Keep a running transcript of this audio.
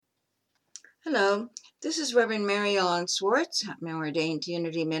Hello, this is Reverend Mary Ellen Swartz. I'm an ordained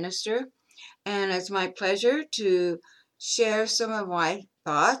Unity minister, and it's my pleasure to share some of my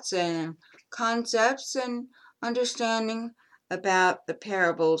thoughts and concepts and understanding about the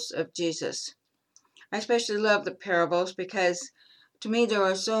parables of Jesus. I especially love the parables because to me there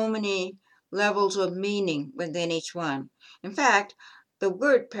are so many levels of meaning within each one. In fact, the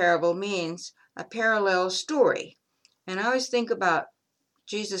word parable means a parallel story, and I always think about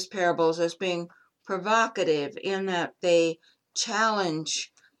Jesus' parables as being provocative in that they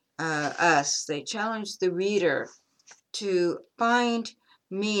challenge us, they challenge the reader to find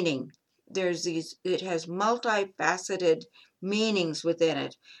meaning. It has multifaceted meanings within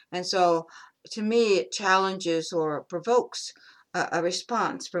it. And so to me, it challenges or provokes a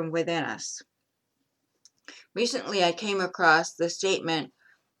response from within us. Recently, I came across the statement,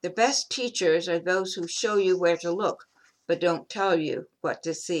 the best teachers are those who show you where to look, but don't tell you what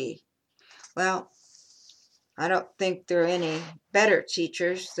to see. Well, I don't think there are any better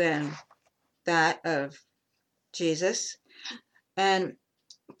teachers than that of Jesus. And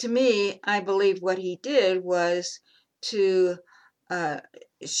to me, I believe what he did was to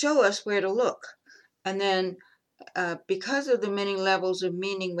show us where to look. And then, because of the many levels of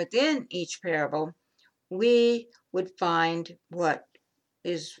meaning within each parable, we would find what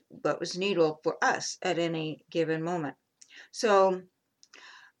was needful for us at any given moment. So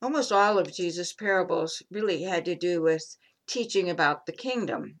almost all of Jesus' parables really had to do with teaching about the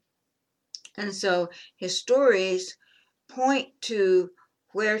kingdom. And so his stories point to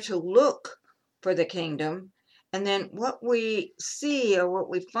where to look for the kingdom, and then what we see or what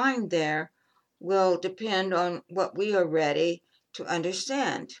we find there will depend on what we are ready to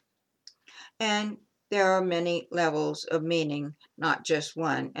understand. And there are many levels of meaning, not just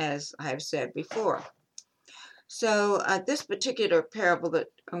one, as I've said before. So this particular parable that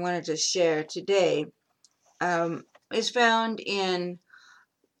I wanted to share today is found in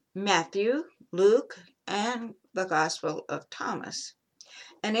Matthew, Luke, and the Gospel of Thomas.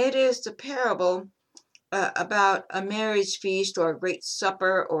 And it is the parable about a marriage feast or a great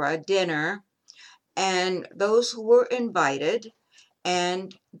supper or a dinner, and those who were invited,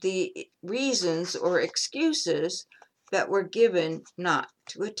 and the reasons or excuses that were given not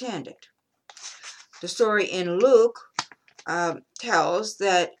to attend it. The story in Luke tells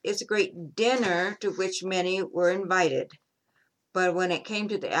that it's a great dinner to which many were invited. But when it came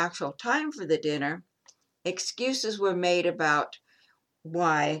to the actual time for the dinner, excuses were made about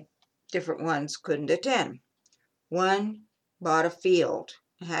why different ones couldn't attend. One bought a field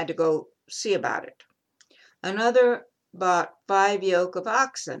and had to go see about it. Another bought 5 yoke of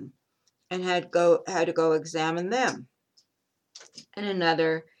oxen and had to go examine them. And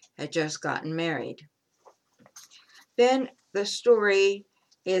another had just gotten married. Then the story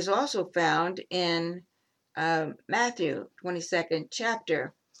is also found in Matthew 22nd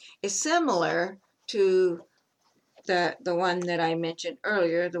chapter. It's similar to the one that I mentioned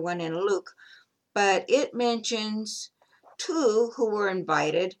earlier, the one in Luke, but it mentions 2 who were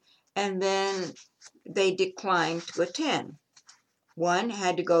invited and then they declined to attend. One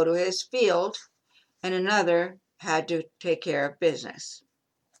had to go to his field and another had to take care of business.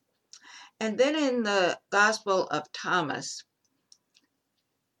 And then in the Gospel of Thomas,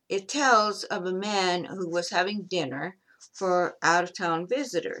 it tells of a man who was having dinner for out-of-town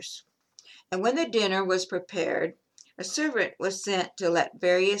visitors. And when the dinner was prepared, a servant was sent to let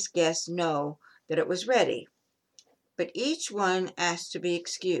various guests know that it was ready. But each one asked to be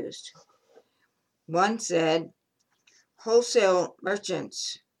excused. One said, wholesale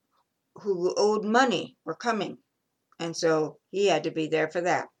merchants who owed money were coming, and so he had to be there for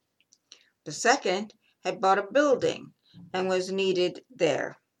that. The second had bought a building and was needed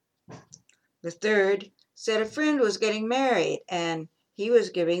there. The third said a friend was getting married and he was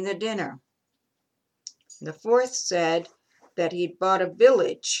giving the dinner. The fourth said that he'd bought a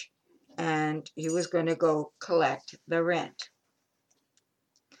village and he was going to go collect the rent.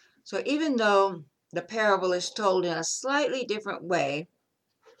 So even though the parable is told in a slightly different way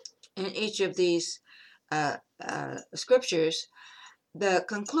in each of these scriptures, the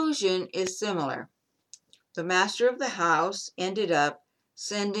conclusion is similar. The master of the house ended up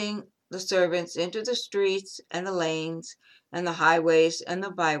sending the servants into the streets and the lanes and the highways and the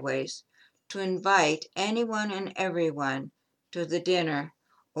byways to invite anyone and everyone to the dinner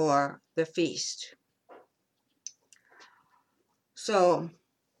or the feast. So,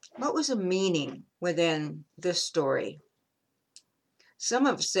 what was the meaning within this story? Some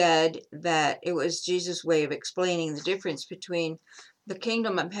have said that it was Jesus' way of explaining the difference between the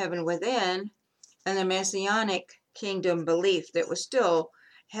kingdom of heaven within and the messianic kingdom belief that was still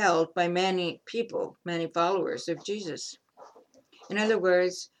held by many people, many followers of Jesus. In other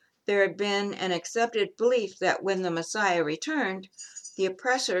words, there had been an accepted belief that when the Messiah returned, the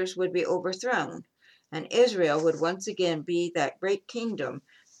oppressors would be overthrown, and Israel would once again be that great kingdom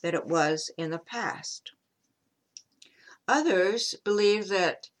that it was in the past. Others believe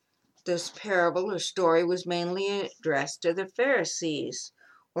that this parable or story was mainly addressed to the Pharisees,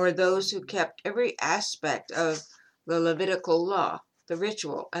 or those who kept every aspect of the Levitical law, the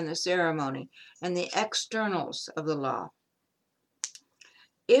ritual and the ceremony, and the externals of the law.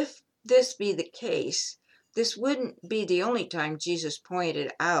 If this be the case, this wouldn't be the only time Jesus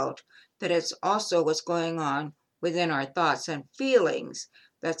pointed out that it's also what's going on within our thoughts and feelings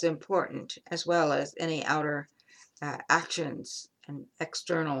that's important, as well as any outer actions and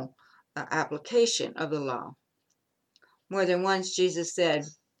external application of the law. More than once, Jesus said,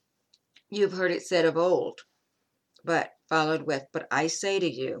 "You've heard it said of old," but followed with, "But I say to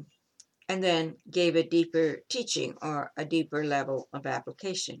you," and then gave a deeper teaching or a deeper level of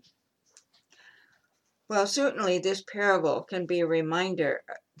application. Well, certainly this parable can be a reminder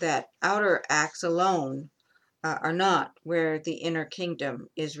that outer acts alone are not where the inner kingdom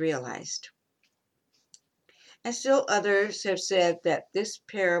is realized. And still others have said that this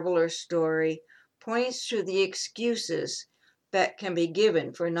parable or story points to the excuses that can be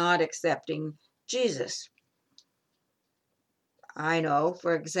given for not accepting Jesus. I know,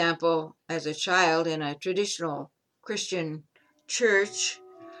 for example, as a child in a traditional Christian church,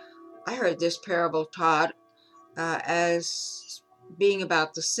 I heard this parable taught as being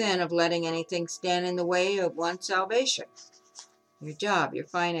about the sin of letting anything stand in the way of one's salvation. Your job, your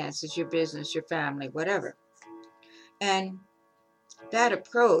finances, your business, your family, whatever. And that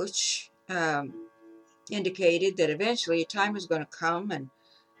approach indicated that eventually a time was going to come and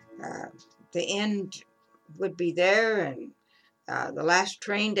the end would be there, and the last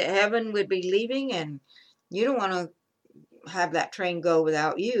train to heaven would be leaving, and you don't want to have that train go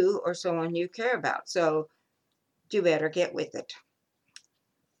without you or someone you care about. So you better get with it.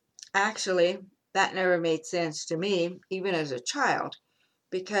 Actually, that never made sense to me, even as a child,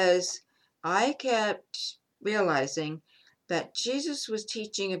 because I kept realizing that Jesus was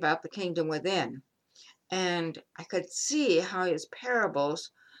teaching about the kingdom within, and I could see how his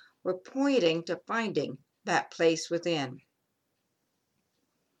parables were pointing to finding that place within.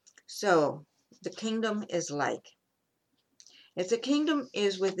 So, the kingdom is like. If the kingdom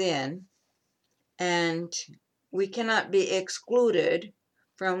is within, and we cannot be excluded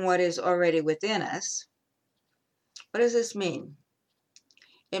from what is already within us, what does this mean?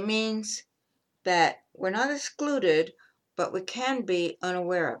 It means that we're not excluded, but we can be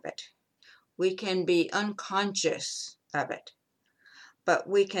unaware of it. We can be unconscious of it, but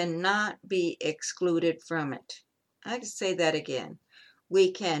we cannot be excluded from it. I can say that again.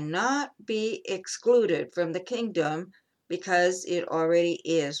 We cannot be excluded from the kingdom because it already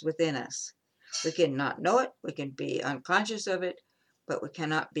is within us. We cannot know it, we can be unconscious of it, but we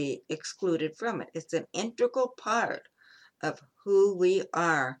cannot be excluded from it. It's an integral part of who we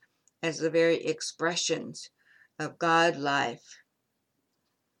are as the very expressions of God life.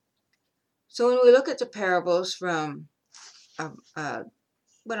 So when we look at the parables from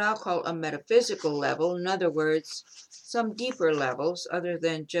what I'll call a metaphysical level, in other words, some deeper levels other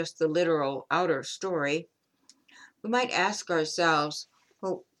than just the literal outer story, we might ask ourselves,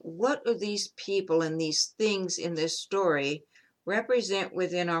 well, what do these people and these things in this story represent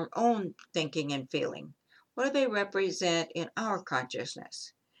within our own thinking and feeling? What do they represent in our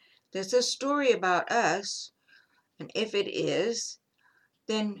consciousness? Does this story about us? And if it is,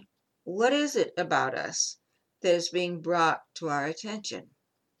 then what is it about us that is being brought to our attention?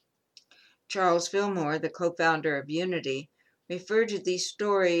 Charles Fillmore, the co-founder of Unity, referred to these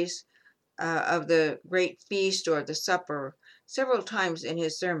stories of the great feast or the supper several times in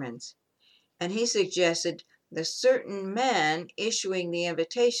his sermons, and he suggested the certain man issuing the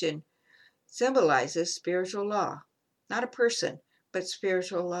invitation symbolizes spiritual law, not a person, but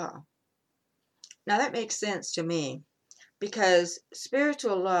spiritual law. Now that makes sense to me, because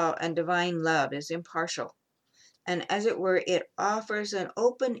spiritual law and divine love is impartial, and as it were, it offers an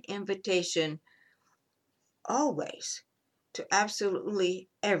open invitation always to absolutely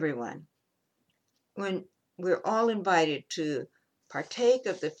everyone, when we're all invited to partake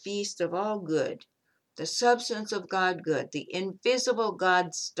of the feast of all good, the substance of God good, the invisible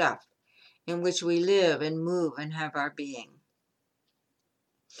God stuff in which we live and move and have our being.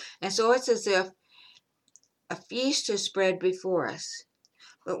 And so it's as if a feast is spread before us,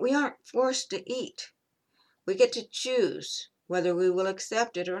 but we aren't forced to eat. We get to choose whether we will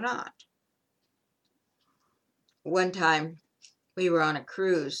accept it or not. One time, we were on a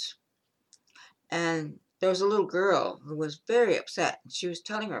cruise, and there was a little girl who was very upset. She was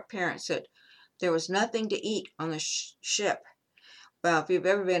telling her parents that there was nothing to eat on the ship. Well, if you've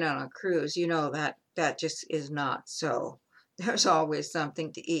ever been on a cruise, you know that that just is not so. There's always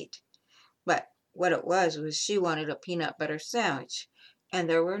something to eat. But what it was she wanted a peanut butter sandwich, and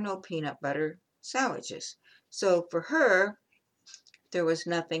there were no peanut butter sandwiches. So for her, there was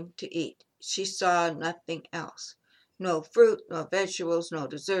nothing to eat. She saw nothing else. No fruit, no vegetables, no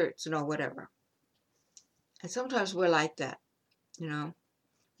desserts, no whatever. And sometimes we're like that, you know.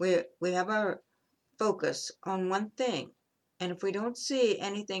 We have our focus on one thing, and if we don't see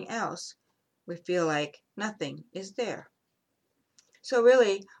anything else, we feel like nothing is there. So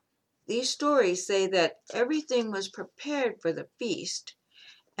really, these stories say that everything was prepared for the feast,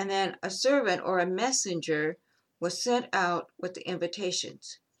 and then a servant or a messenger was sent out with the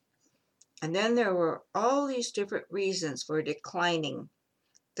invitations. And then there were all these different reasons for declining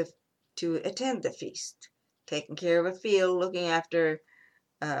to attend the feast. Taking care of a field, looking after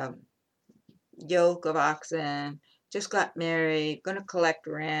um, yoke of oxen, just got married, going to collect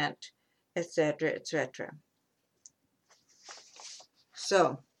rent, etc., etc.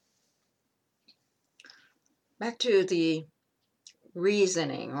 So, back to the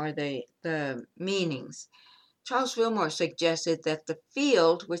reasoning or the meanings. Charles Fillmore suggested that the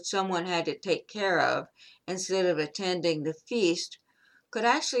field which someone had to take care of instead of attending the feast could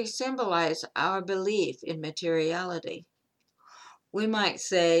actually symbolize our belief in materiality. We might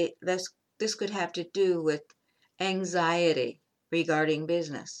say this could have to do with anxiety regarding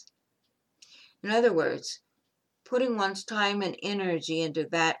business. In other words, putting one's time and energy into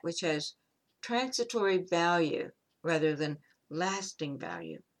that which has transitory value rather than lasting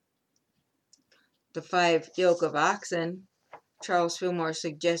value. The 5 yoke of oxen, Charles Fillmore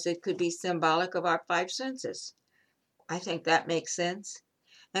suggested, could be symbolic of our 5 senses. I think that makes sense.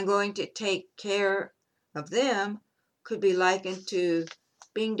 And going to take care of them could be likened to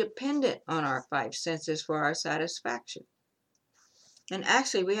being dependent on our 5 senses for our satisfaction. And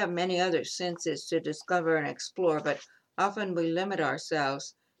actually, we have many other senses to discover and explore, but often we limit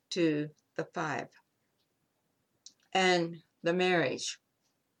ourselves to the 5. And the marriage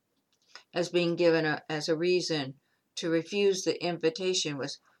as being given as a reason to refuse the invitation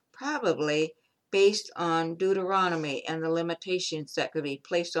was probably based on Deuteronomy and the limitations that could be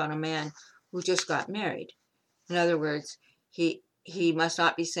placed on a man who just got married. In other words, he must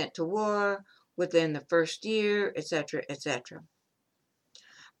not be sent to war within the first year, etc., etc.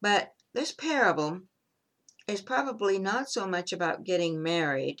 But this parable is probably not so much about getting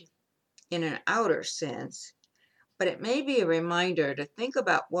married in an outer sense, but it may be a reminder to think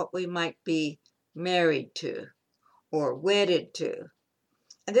about what we might be married to or wedded to.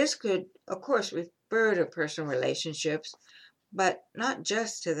 And this could, of course, refer to personal relationships, but not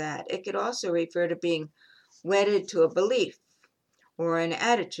just to that. It could also refer to being wedded to a belief or an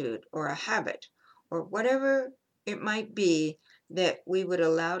attitude or a habit or whatever it might be that we would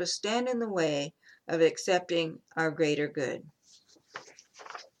allow to stand in the way of accepting our greater good.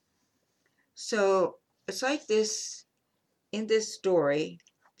 So it's like this, in this story,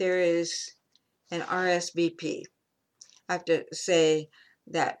 there is an RSVP. I have to say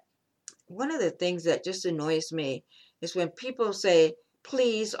that one of the things that just annoys me is when people say,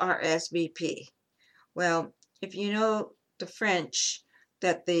 please RSVP. Well, if you know the French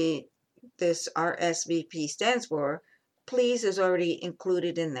that this RSVP stands for, please is already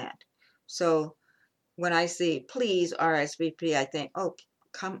included in that. So when I see please RSVP, I think, oh,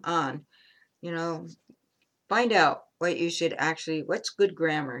 come on, find out what you should actually, what's good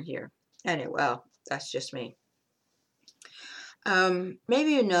grammar here. Anyway, well, that's just me.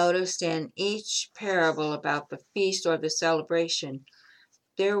 Maybe you noticed in each parable about the feast or the celebration,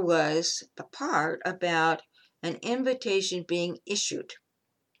 there was the part about an invitation being issued.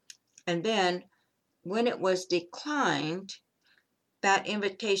 And then when it was declined, that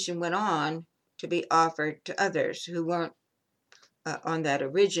invitation went on to be offered to others who weren't on that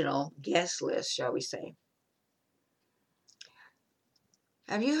original guest list, shall we say.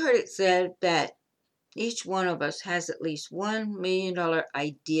 Have you heard it said that each one of us has at least $1 million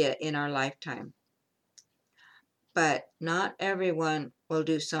idea in our lifetime, but not everyone will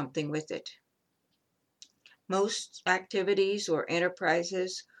do something with it. Most activities or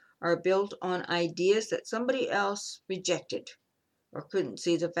enterprises are built on ideas that somebody else rejected or couldn't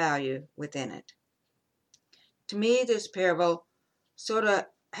see the value within it. To me, this parable sort of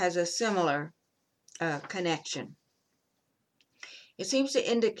has a similar connection. It seems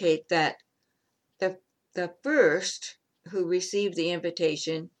to indicate that the first who received the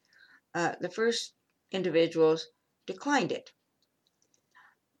invitation, the first individuals declined it.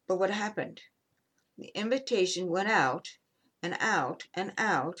 But what happened? The invitation went out and out and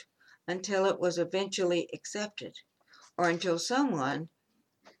out until it was eventually accepted, or until someone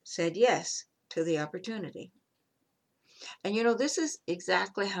said yes to the opportunity. And this is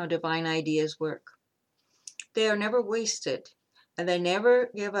exactly how divine ideas work. They are never wasted, and they never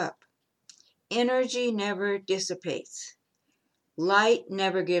give up. Energy never dissipates. Light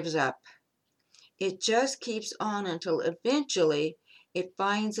never gives up. It just keeps on until eventually it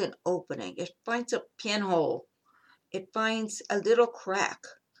finds an opening. It finds a pinhole. It finds a little crack,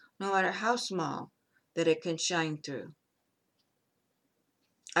 no matter how small, that it can shine through.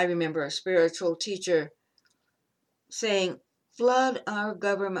 I remember a spiritual teacher saying, flood our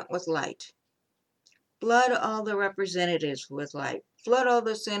government with light. Flood all the representatives with light. Flood all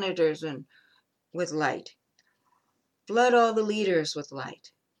the senators with light. Flood all the leaders with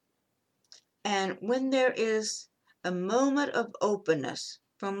light. And when there is a moment of openness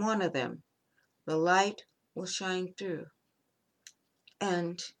from one of them, the light will shine through.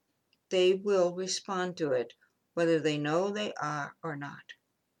 And they will respond to it, whether they know they are or not.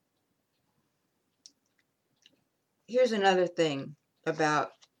 Here's another thing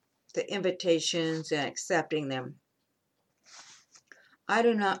about the invitations and accepting them. I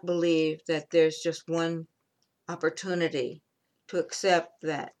do not believe that there's just one opportunity to accept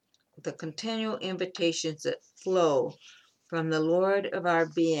that the continual invitations that flow from the Lord of our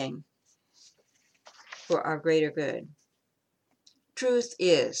being for our greater good. Truth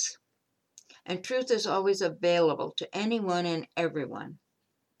is, and truth is always available to anyone and everyone.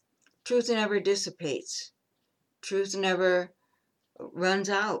 Truth never dissipates. Truth never runs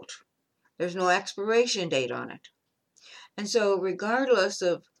out. There's no expiration date on it. And so regardless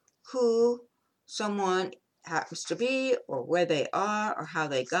of who someone happens to be or where they are or how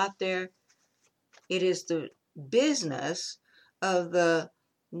they got there, it is the business of the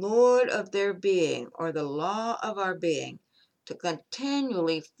Lord of their being or the law of our being to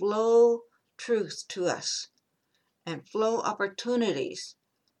continually flow truth to us and flow opportunities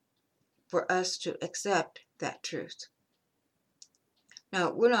for us to accept that truth.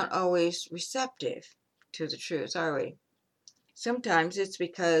 Now, we're not always receptive to the truth, are we? Sometimes it's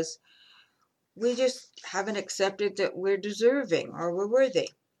because we just haven't accepted that we're deserving or we're worthy.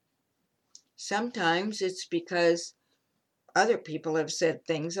 Sometimes it's because other people have said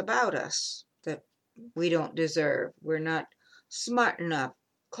things about us that we don't deserve. We're not smart enough,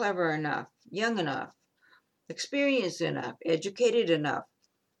 clever enough, young enough, experienced enough, educated enough,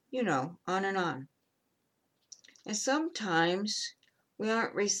 on and on. And sometimes we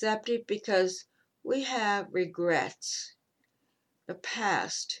aren't receptive because we have regrets. The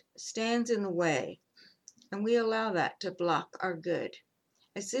past stands in the way, and we allow that to block our good,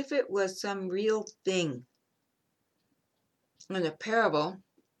 as if it was some real thing. In the parable,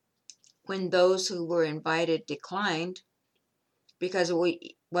 when those who were invited declined because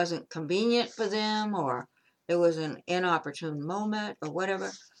it wasn't convenient for them or it was an inopportune moment or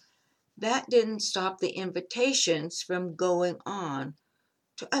whatever, that didn't stop the invitations from going on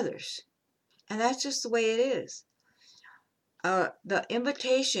to others. And that's just the way it is. The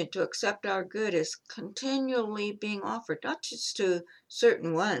invitation to accept our good is continually being offered, not just to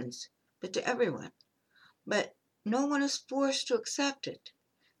certain ones, but to everyone. But no one is forced to accept it.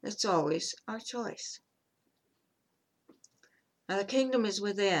 It's always our choice. Now, the kingdom is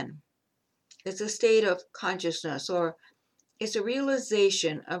within. It's a state of consciousness, or it's a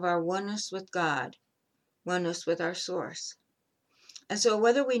realization of our oneness with God, oneness with our source. And so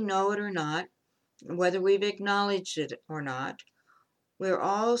whether we know it or not, whether we've acknowledged it or not, we're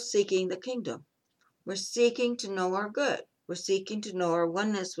all seeking the kingdom. We're seeking to know our good. We're seeking to know our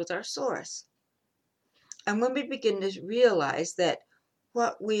oneness with our source. And when we begin to realize that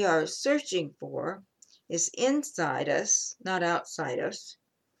what we are searching for is inside us, not outside us,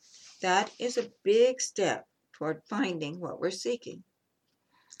 that is a big step toward finding what we're seeking.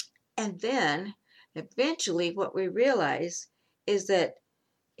 And then, eventually, what we realize is that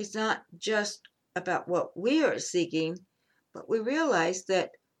it's not just about what we are seeking, but we realize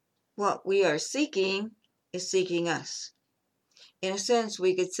that what we are seeking is seeking us. In a sense,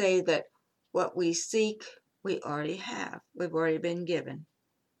 we could say that what we seek, we already have. We've already been given.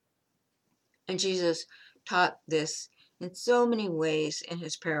 And Jesus taught this in so many ways in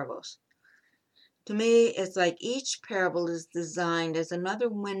his parables. To me, it's like each parable is designed as another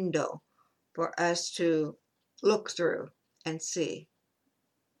window for us to look through and see.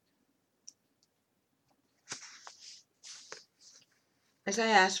 As I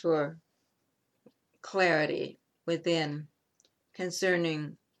ask for clarity within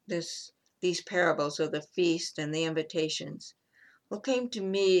concerning these parables of the feast and the invitations, what came to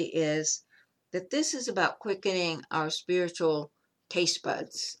me is that this is about quickening our spiritual taste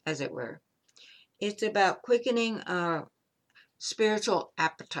buds, as it were. It's about quickening our spiritual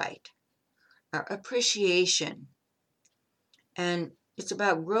appetite, our appreciation, and it's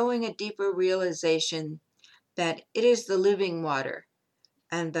about growing a deeper realization that it is the living water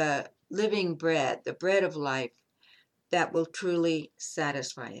and the living bread, the bread of life, that will truly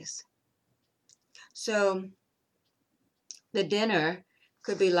satisfy us. So the dinner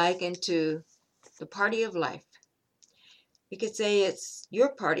could be likened to the party of life. You could say it's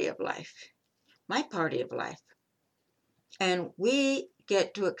your party of life, my party of life. And we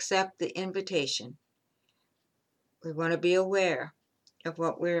get to accept the invitation. We want to be aware of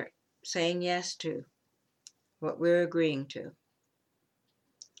what we're saying yes to, what we're agreeing to.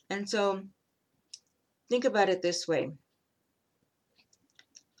 And so think about it this way.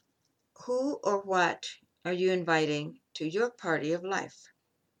 Who or what are you inviting to your party of life?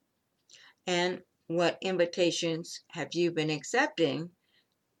 And what invitations have you been accepting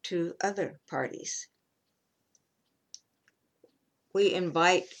to other parties? We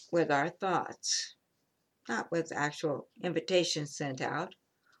invite with our thoughts, not with actual invitations sent out.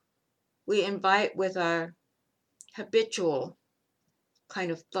 We invite with our habitual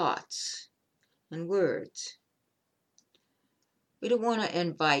kind of thoughts and words. We don't want to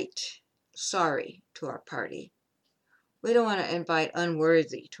invite sorry to our party. We don't want to invite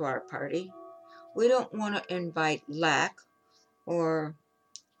unworthy to our party. We don't want to invite lack or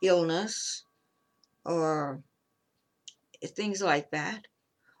illness or things like that.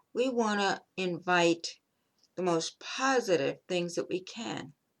 We want to invite the most positive things that we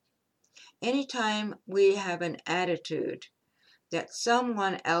can. Anytime we have an attitude that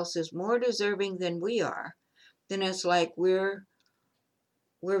someone else is more deserving than we are, then it's like we're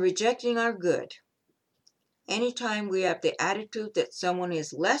rejecting our good. Anytime we have the attitude that someone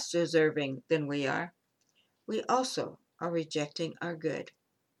is less deserving than we are, we also are rejecting our good.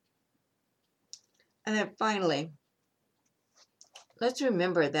 And then finally, let's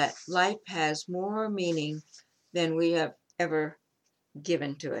remember that life has more meaning than we have ever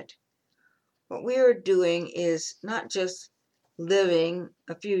given to it. What we are doing is not just living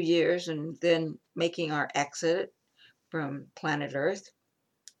a few years and then making our exit from planet Earth,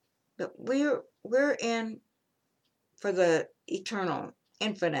 but we're in for the eternal,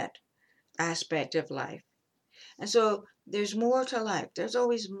 infinite aspect of life. And so there's more to life. There's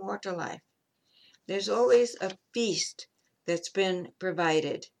always more to life. There's always a feast that's been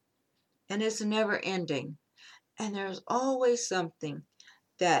provided, and it's never ending. And there's always something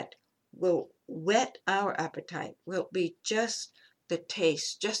that will whet our appetite, will be just the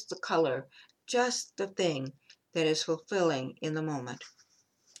taste, just the color, just the thing that is fulfilling in the moment.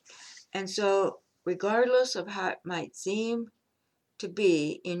 And so, regardless of how it might seem to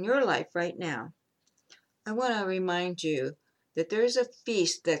be in your life right now, I want to remind you that there's a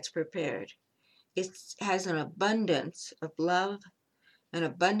feast that's prepared. It has an abundance of love, an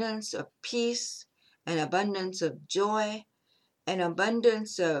abundance of peace, an abundance of joy, an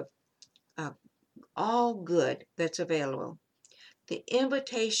abundance of all good that's available. The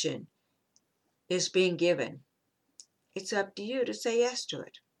invitation is being given. It's up to you to say yes to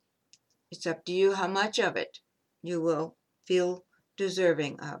it. It's up to you how much of it you will feel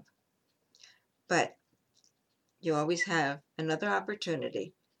deserving of. But you always have another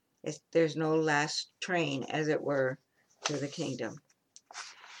opportunity. There's no last train, as it were, to the kingdom.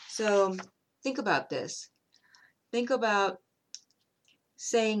 So think about this. Think about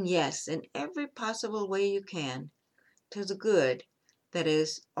saying yes in every possible way you can to the good that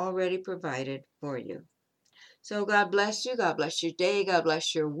is already provided for you. So God bless you. God bless your day. God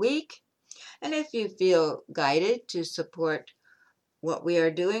bless your week. And if you feel guided to support what we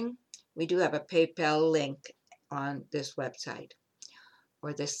are doing, we do have a PayPal link on this website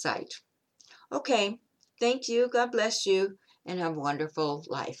or this site. Okay, thank you. God bless you and have a wonderful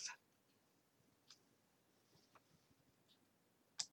life.